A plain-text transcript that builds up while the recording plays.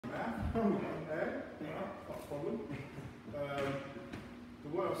Not a problem. The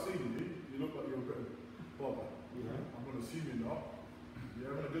way I've seen you, you look like you're a bit of bother. I'm going to assume you're not. You're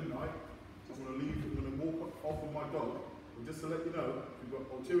having a good night. I'm going to leave. I'm going to walk off with my dog. But just to let you know, if you've got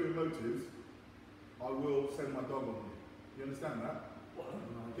ulterior motives, I will send my dog on you. You understand that?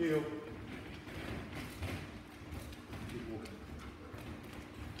 Heel. Keep walking.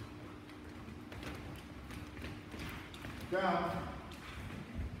 Down.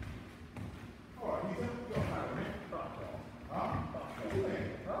 Alright, you got a power in it. Huh? What do you think?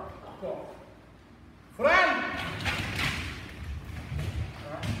 Huh? Friend!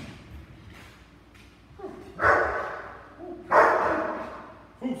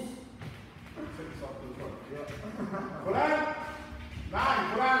 Foos. Take this off to the front. Yeah. Friend! Nine,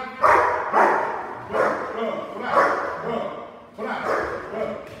 friend! Go, friend! Go, friend! Go.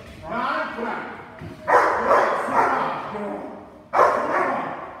 Nine, friend!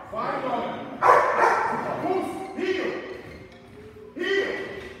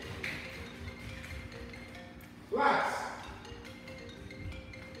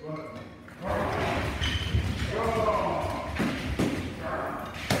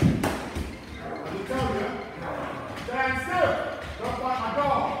 Stand still. Don't bite my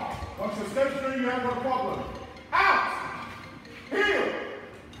dog. Once you're stationary, you have no problem. Out. Heel.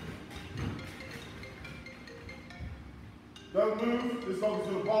 Don't move. This dog is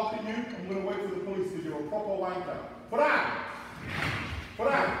going to bark at you. I'm going to wait for the police because you're a proper wanker. Put out. Put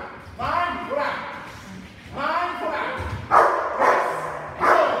out. Nine. Put out. Nine. Put out. Yes.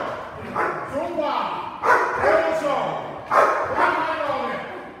 Good. Zumba. Good show. One hand on it.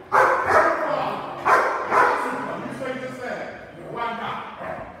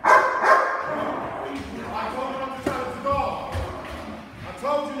 I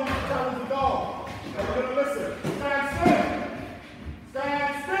told you not to challenge the dog. Are you going to listen? Stand still.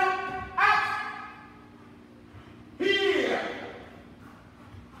 Stand still. Out. Here.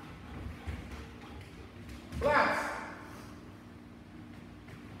 Relax.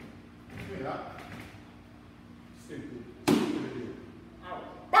 Get up. Stupid. Out.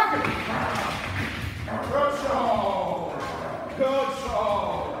 Back it. Good show. Good show.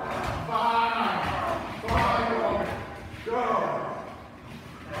 Fine. Fine. Good.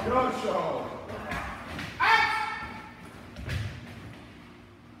 Good show. Out!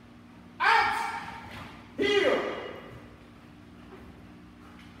 Out! Heel!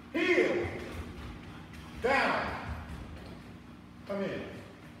 Heel! Down! Come in.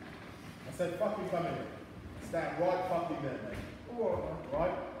 I said fucking come in. Stand right fucking there, mate.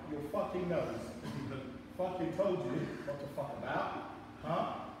 Right? Your fucking nose. Fucking told you what to fuck about. Huh?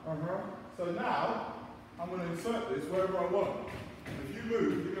 So now, I'm going to insert this wherever I want. If you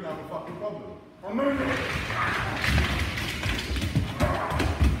move, you're going to have a fucking problem. I'm moving.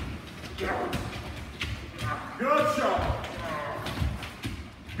 Good shot.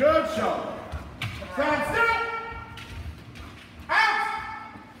 Good shot. Stand still. Out.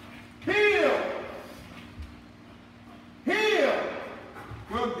 Heel. Heel.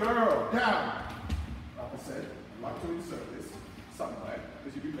 Good girl. Down. Like I said, I'd like to insert this somewhere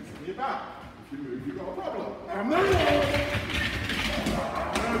because you'll be messing me about. If you move, you've got a problem. I'm moving.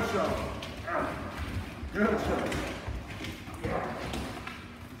 Good shot. Good shot.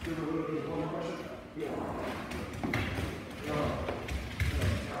 Give her a little bit of blood pressure.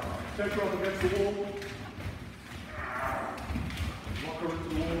 Take her up against the wall. Lock her into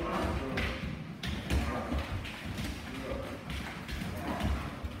the wall.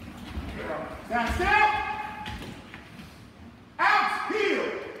 Stand still. Out. Heel.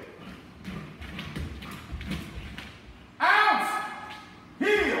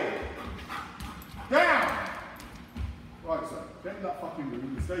 Right, so get in that fucking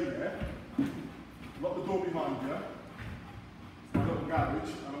room, you stay there, lock the door behind you, it's my little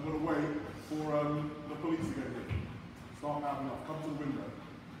garage, and I'm going to wait for the police to get here. Start now enough, come to the window.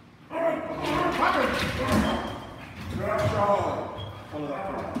 Alright, good show. Follow that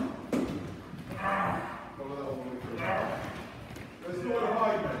through. Follow that all the way through. There's nowhere to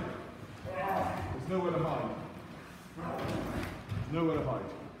hide, mate. There's nowhere to hide. There's nowhere to hide.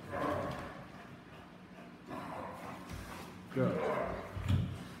 Good.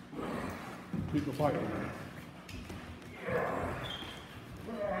 People fighting.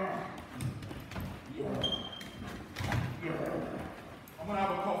 I'm going to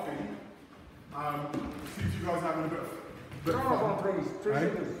have a coffee. See if you guys are having a bit of fun. Please. 2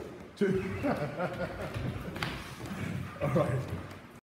 seconds. 2. All right.